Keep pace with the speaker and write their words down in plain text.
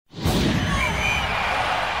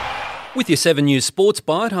With your 7 News Sports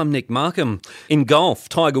Byte, I'm Nick Markham. In golf,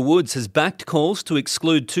 Tiger Woods has backed calls to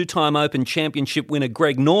exclude two-time Open Championship winner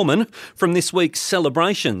Greg Norman from this week's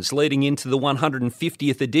celebrations leading into the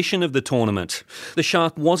 150th edition of the tournament. The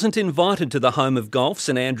Shark wasn't invited to the home of golf,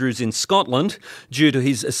 St Andrews in Scotland, due to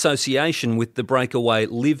his association with the breakaway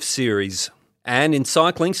Live Series. And in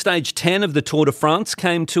cycling, stage 10 of the Tour de France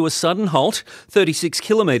came to a sudden halt 36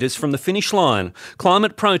 kilometres from the finish line.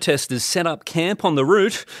 Climate protesters set up camp on the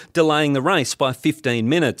route, delaying the race by 15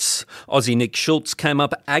 minutes. Aussie Nick Schultz came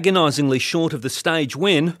up agonisingly short of the stage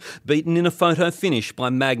win, beaten in a photo finish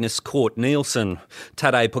by Magnus Cort Nielsen.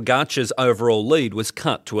 Tadej Pogacar's overall lead was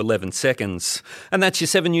cut to 11 seconds. And that's your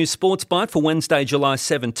 7 News Sports Byte for Wednesday, July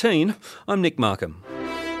 17. I'm Nick Markham.